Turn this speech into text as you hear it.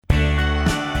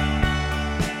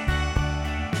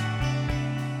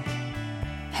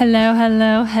Hello,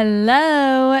 hello,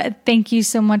 hello. Thank you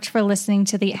so much for listening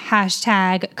to the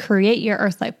hashtag Create Your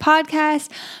Earth Life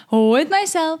podcast with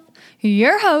myself,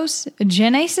 your host,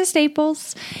 Janessa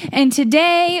Staples. And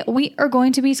today we are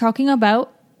going to be talking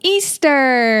about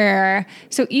Easter.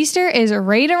 So Easter is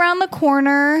right around the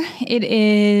corner. It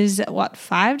is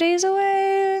 5 days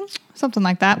away? Something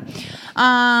like that.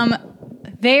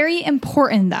 Very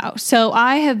important though. So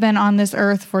I have been on this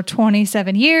earth for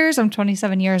 27 years. I'm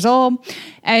 27 years old.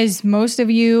 As most of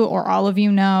you or all of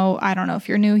you know, I don't know if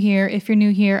you're new here. If you're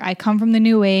new here, I come from the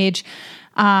new age.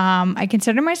 I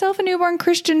consider myself a newborn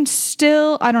Christian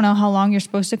still. I don't know how long you're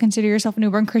supposed to consider yourself a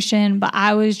newborn Christian, but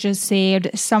I was just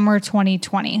saved summer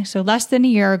 2020. So less than a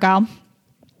year ago.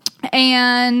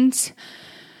 And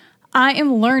I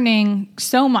am learning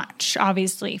so much,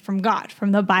 obviously, from God,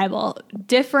 from the Bible,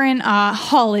 different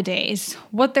holidays,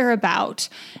 what they're about.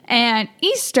 And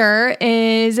Easter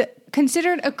is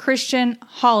considered a Christian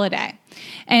holiday.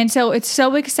 And so it's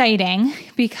so exciting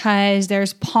because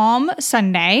there's Palm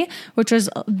Sunday, which was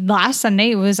last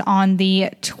Sunday. It was on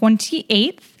the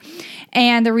 28th.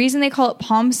 And the reason they call it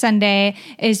Palm Sunday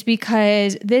is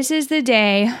because this is the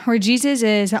day where Jesus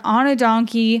is on a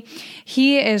donkey.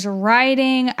 He is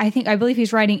riding, I believe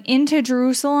he's riding into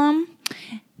Jerusalem.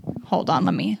 Hold on,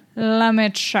 let me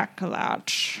check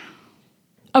that.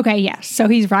 Okay, yes. So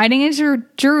he's riding into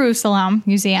Jerusalem.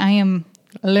 You see, I am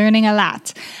learning a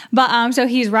lot. But so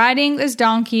he's riding this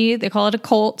donkey, they call it a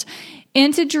colt,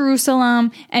 into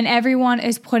Jerusalem, and everyone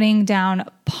is putting down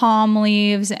palm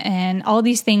leaves and all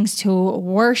these things to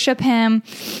worship him.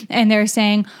 And they're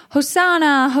saying,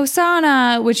 Hosanna,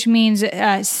 Hosanna, which means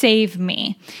save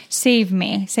me, save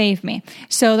me, save me.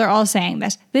 So they're all saying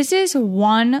this. This is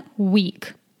 1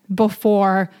 week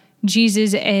before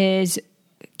Jesus is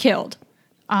killed.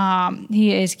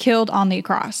 He is killed on the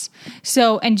cross.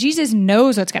 So, and Jesus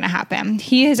knows what's going to happen.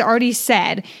 He has already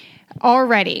said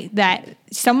that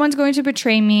someone's going to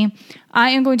betray me,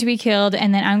 I am going to be killed,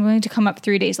 and then I'm going to come up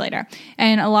 3 days later.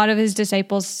 And a lot of his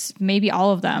disciples, maybe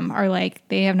all of them, are like,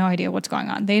 they have no idea what's going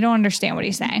on. They don't understand what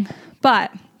he's saying.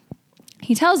 But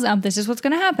he tells them this is what's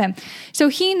going to happen. So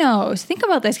he knows. Think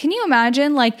about this. Can you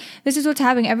imagine? Like, this is what's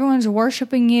happening. Everyone's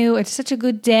worshiping you. It's such a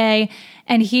good day.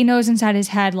 And he knows inside his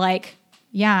head, like,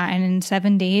 yeah, and in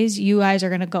 7 days, you guys are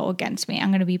going to go against me. I'm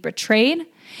going to be betrayed.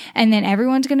 And then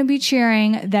everyone's going to be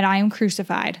cheering that I am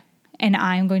crucified and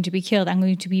I am going to be killed. I'm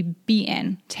going to be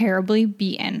beaten, terribly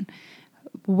beaten,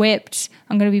 whipped.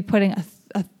 I'm going to be putting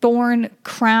a thorn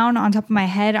crown on top of my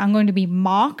head. I'm going to be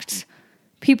mocked.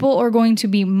 People are going to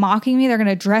be mocking me. They're going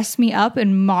to dress me up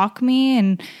and mock me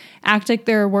and act like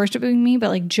they're worshiping me, but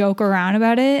like joke around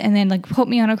about it and then like put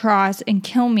me on a cross and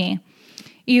kill me,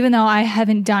 even though I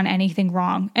haven't done anything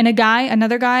wrong. And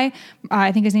another guy,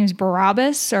 I think his name is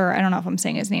Barabbas, or I don't know if I'm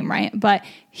saying his name right, but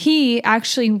he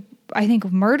actually, I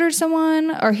think, murdered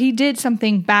someone, or he did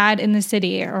something bad in the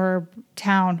city or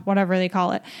town, whatever they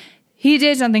call it. He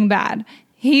did something bad.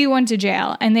 He went to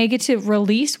jail, and they get to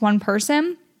release one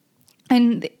person,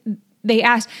 and they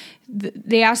ask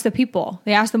the people,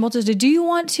 they ask the multitude, do you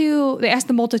want to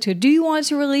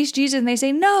release Jesus? And they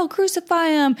say, no, crucify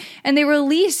him. And they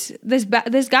release this guy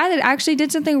that actually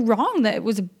did something wrong, that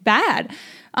was bad.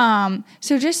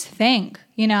 So just think,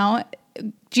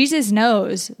 Jesus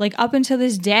knows, like, up until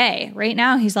this day, right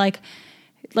now, he's like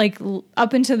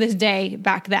up until this day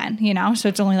back then, so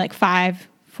it's only like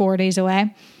 4 days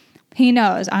away. He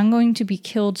knows I'm going to be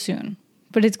killed soon,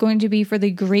 but it's going to be for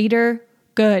the greater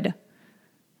good.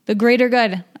 The greater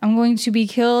good. I'm going to be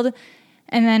killed,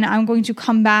 and then I'm going to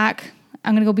come back.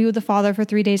 I'm going to go be with the Father for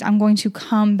 3 days. I'm going to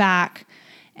come back,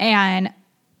 and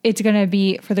it's going to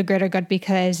be for the greater good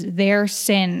because their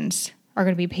sins are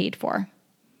going to be paid for.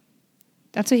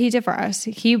 That's what he did for us.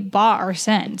 He bought our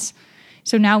sins.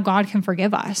 So now God can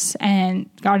forgive us, and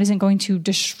God isn't going to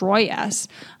destroy us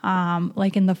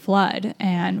like in the flood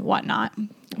and whatnot.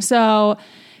 So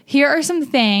here are some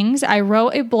things. I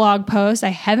wrote a blog post. I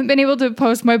haven't been able to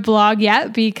post my blog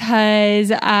yet because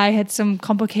I had some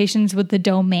complications with the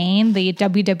domain, the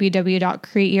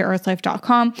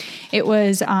www.createyourearthlife.com. It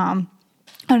was on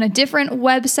a different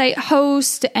website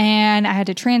host, and I had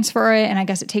to transfer it, and I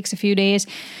guess it takes a few days.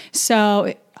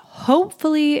 So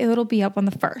hopefully it'll be up on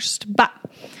the 1st. But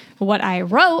what I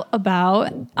wrote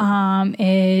about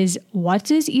is, what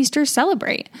does Easter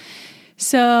celebrate?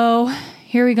 So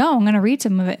here we go. I'm going to read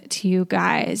some of it to you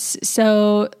guys.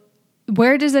 So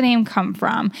where does the name come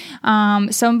from?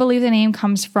 Some believe the name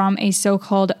comes from a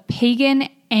so-called pagan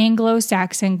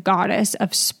Anglo-Saxon goddess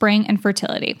of spring and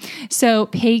fertility. So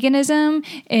paganism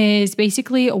is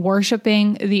basically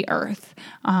worshiping the earth,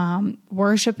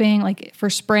 worshiping like for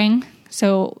spring.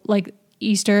 So like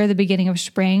Easter, the beginning of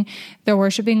spring, they're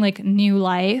worshiping like new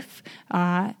life,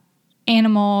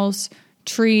 animals,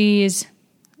 trees,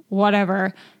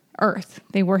 whatever, earth.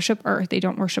 They worship earth. They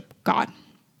don't worship God.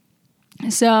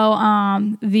 So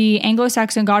the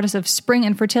Anglo-Saxon goddess of spring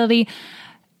and fertility,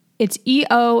 it's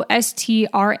Eostrae,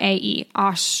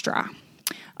 Astra.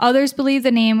 Others believe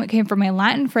the name came from a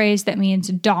Latin phrase that means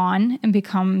dawn and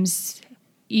becomes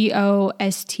Eostarum,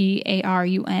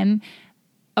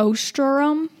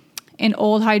 Ostrarum, in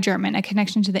Old High German, a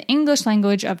connection to the English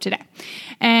language of today.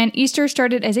 And Easter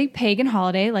started as a pagan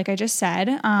holiday, like I just said,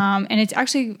 and it's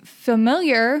actually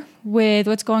familiar with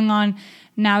what's going on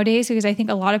nowadays, because I think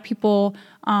a lot of people,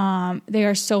 they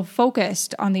are so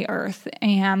focused on the earth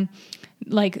and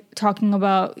like talking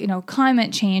about,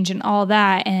 climate change and all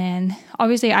that. And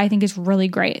obviously I think it's really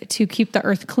great to keep the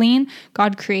earth clean.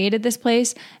 God created this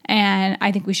place and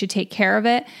I think we should take care of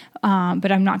it.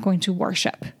 But I'm not going to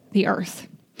worship the earth,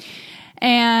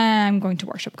 and I'm going to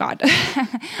worship God.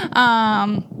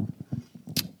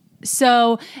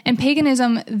 So in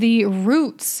paganism, the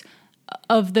roots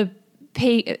of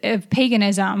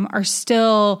paganism are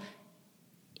still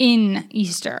in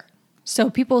Easter.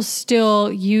 So people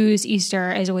still use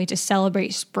Easter as a way to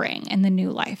celebrate spring and the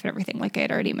new life and everything, like I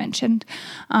had already mentioned.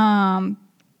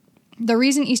 The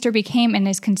reason Easter became and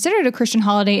is considered a Christian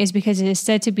holiday is because it is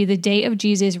said to be the day of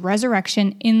Jesus'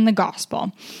 resurrection in the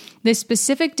gospel. This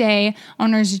specific day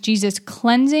honors Jesus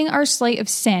cleansing our slate of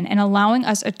sin and allowing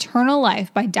us eternal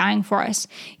life by dying for us.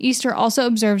 Easter also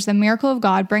observes the miracle of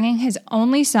God bringing his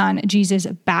only son, Jesus,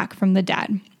 back from the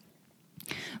dead.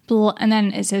 And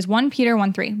then it says 1 Peter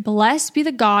 1:3, "Blessed be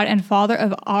the God and Father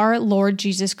of our Lord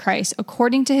Jesus Christ.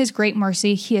 According to his great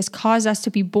mercy, he has caused us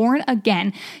to be born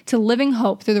again to living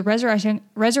hope through the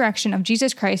resurrection of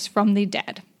Jesus Christ from the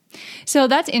dead." So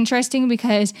that's interesting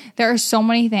because there are so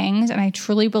many things, and I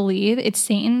truly believe it's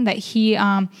Satan that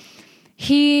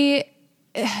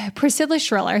Priscilla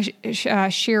Shirer,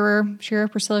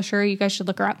 you guys should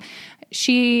look her up.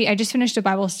 I just finished a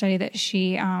Bible study that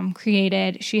she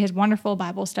created. She has wonderful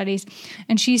Bible studies.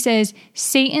 And she says,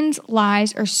 Satan's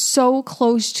lies are so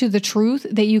close to the truth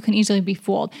that you can easily be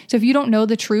fooled. So if you don't know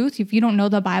the truth, if you don't know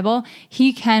the Bible,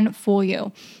 he can fool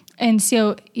you. And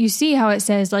so you see how it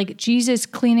says, like, Jesus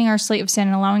cleaning our slate of sin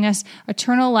and allowing us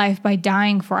eternal life by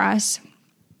dying for us.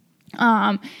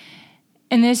 And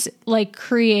this, like,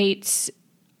 creates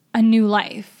a new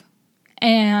life.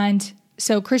 And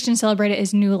so Christians celebrate it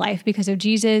as new life because of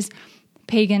Jesus.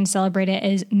 Pagans celebrate it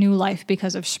as new life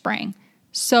because of spring.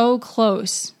 So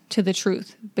close to the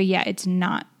truth, but yet it's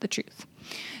not the truth.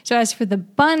 So as for the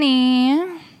bunny,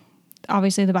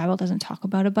 obviously the Bible doesn't talk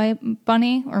about a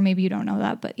bunny, or maybe you don't know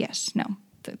that, but yes, no,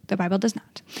 the Bible does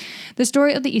not. The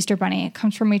story of the Easter bunny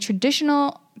comes from a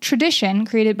tradition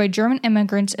created by German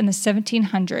immigrants in the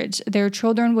 1700s. Their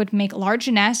children would make large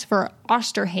nests for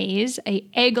Osterhase, an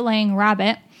egg-laying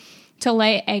rabbit, to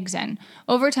lay eggs in.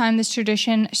 Over time, this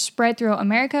tradition spread throughout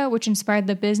America, which inspired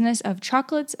the business of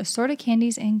chocolates, assorted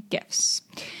candies, and gifts.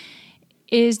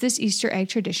 Is this Easter egg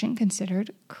tradition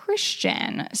considered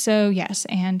Christian? So yes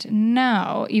and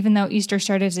no. Even though Easter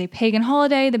started as a pagan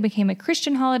holiday that became a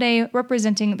Christian holiday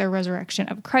representing the resurrection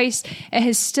of Christ, it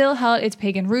has still held its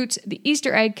pagan roots. The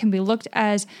Easter egg can be looked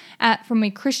at from a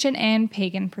Christian and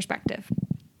pagan perspective.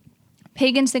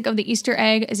 Pagans think of the Easter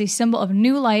egg as a symbol of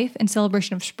new life and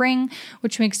celebration of spring,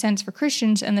 which makes sense for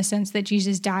Christians in the sense that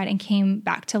Jesus died and came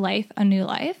back to life, a new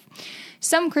life.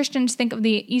 Some Christians think of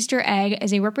the Easter egg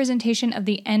as a representation of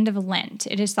the end of Lent.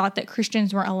 It is thought that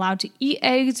Christians were allowed to eat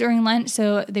eggs during Lent,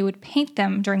 so they would paint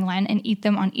them during Lent and eat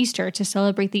them on Easter to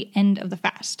celebrate the end of the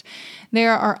fast.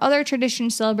 There are other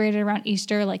traditions celebrated around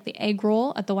Easter, like the egg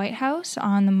roll at the White House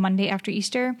on the Monday after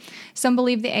Easter. Some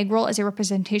believe the egg roll is a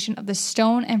representation of the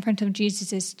stone in front of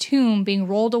Jesus' tomb being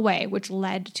rolled away, which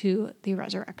led to the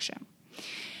resurrection.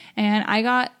 And I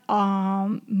got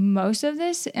most of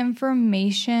this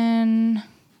information.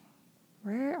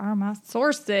 Where are my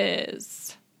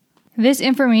sources? This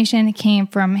information came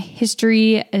from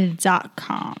history.com.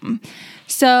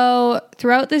 So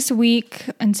throughout this week,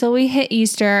 until we hit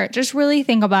Easter, just really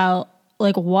think about,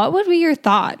 like, what would be your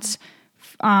thoughts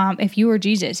if you were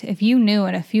Jesus, if you knew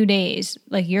in a few days,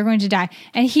 like, you're going to die.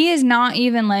 And he is not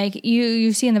even like,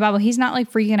 you see in the Bible, he's not like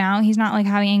freaking out. He's not like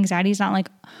having anxiety. He's not like,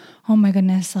 oh my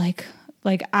goodness, like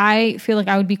I feel like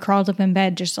I would be crawled up in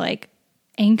bed just like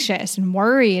anxious and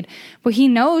worried. But he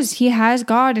knows he has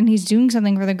God and he's doing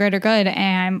something for the greater good,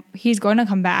 and he's going to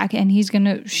come back and he's going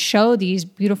to show these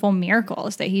beautiful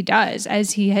miracles that he does,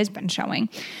 as he has been showing.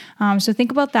 So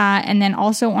think about that. And then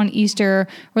also on Easter,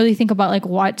 really think about, like,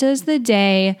 what does the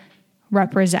day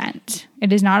represent?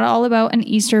 It is not all about an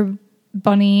Easter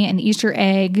bunny and Easter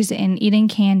eggs and eating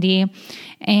candy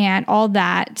and all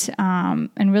that,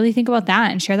 and really think about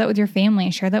that and share that with your family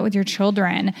and share that with your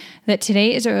children, that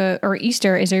today or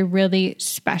Easter is a really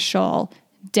special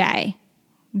day.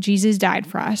 Jesus died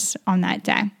for us on that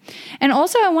day. And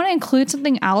also I want to include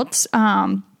something else.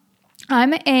 I'm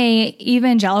a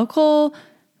evangelical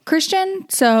Christian,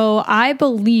 so I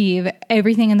believe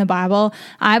everything in the Bible.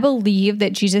 I believe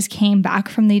that Jesus came back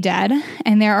from the dead,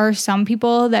 and there are some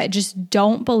people that just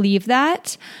don't believe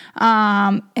that,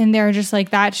 and they're just like,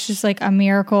 that's just like a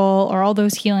miracle, or all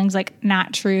those healings like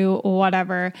not true or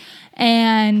whatever.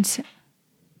 And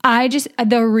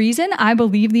the reason I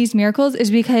believe these miracles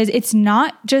is because it's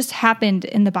not just happened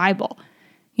in the Bible.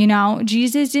 You know,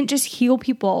 Jesus didn't just heal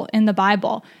people in the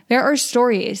Bible. There are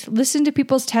stories. Listen to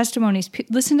people's testimonies.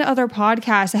 Listen to other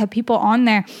podcasts that have people on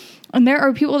there. And there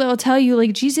are people that will tell you,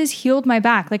 like, Jesus healed my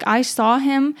back. Like, I saw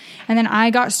him, and then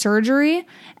I got surgery.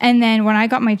 And then when I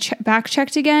got my back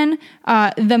checked again,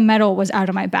 the metal was out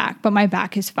of my back, but my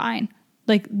back is fine.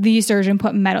 Like, the surgeon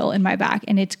put metal in my back,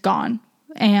 and it's gone.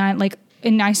 And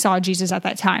I saw Jesus at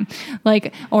that time.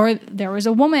 Like, or there was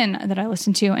a woman that I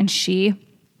listened to, and she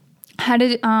had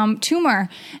a tumor,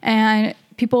 and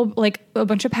people, like a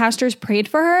bunch of pastors, prayed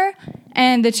for her,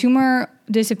 and the tumor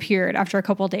disappeared after a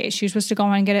couple of days. She was supposed to go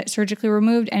on and get it surgically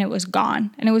removed, and it was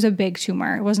gone. And it was a big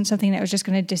tumor. It wasn't something that was just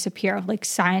going to disappear. Like,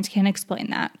 science can't explain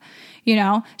that, you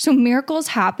know? So miracles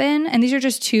happen, and these are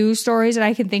just two stories that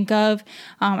I can think of.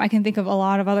 I can think of a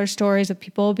lot of other stories of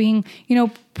people being, you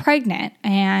know, pregnant.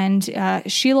 And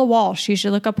Sheila Walsh, you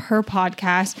should look up her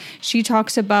podcast. She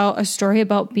talks about a story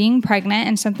about being pregnant,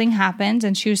 and something happens,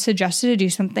 and she was suggested to do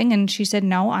something, and she said,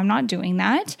 no, I'm not doing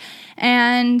that.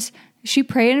 And she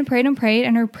prayed and prayed and prayed,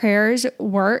 and her prayers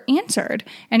were answered.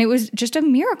 And it was just a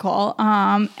miracle.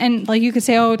 And like, you could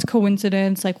say, oh, it's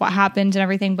coincidence, like what happened and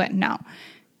everything, but no.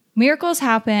 Miracles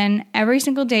happen every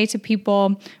single day to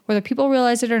people, whether people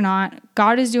realize it or not.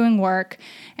 God is doing work.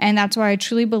 And that's why I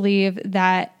truly believe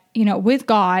that, you know, with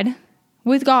God,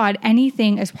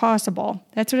 anything is possible.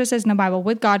 That's what it says in the Bible.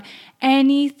 With God,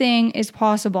 anything is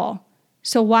possible.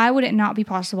 So why would it not be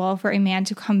possible for a man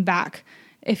to come back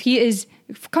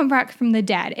come back from the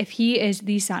dead, if he is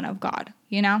the Son of God,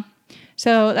 you know?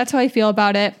 So that's how I feel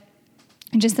about it.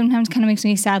 It just sometimes kind of makes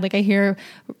me sad. Like, I hear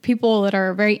people that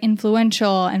are very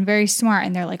influential and very smart,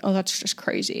 and they're like, oh, that's just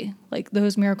crazy. Like,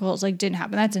 those miracles like didn't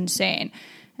happen. That's insane.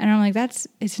 And I'm like,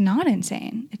 it's not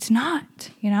insane. It's not,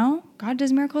 you know? God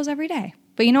does miracles every day.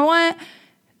 But you know what?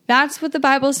 That's what the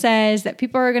Bible says, that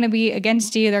people are going to be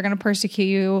against you. They're going to persecute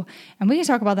you. And we can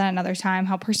talk about that another time,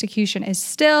 how persecution is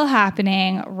still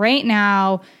happening right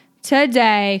now.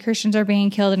 Today, Christians are being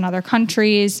killed in other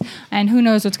countries, and who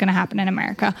knows what's going to happen in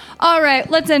America. All right,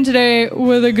 let's end today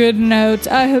with a good note.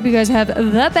 I hope you guys have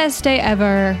the best day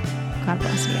ever. God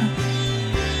bless you.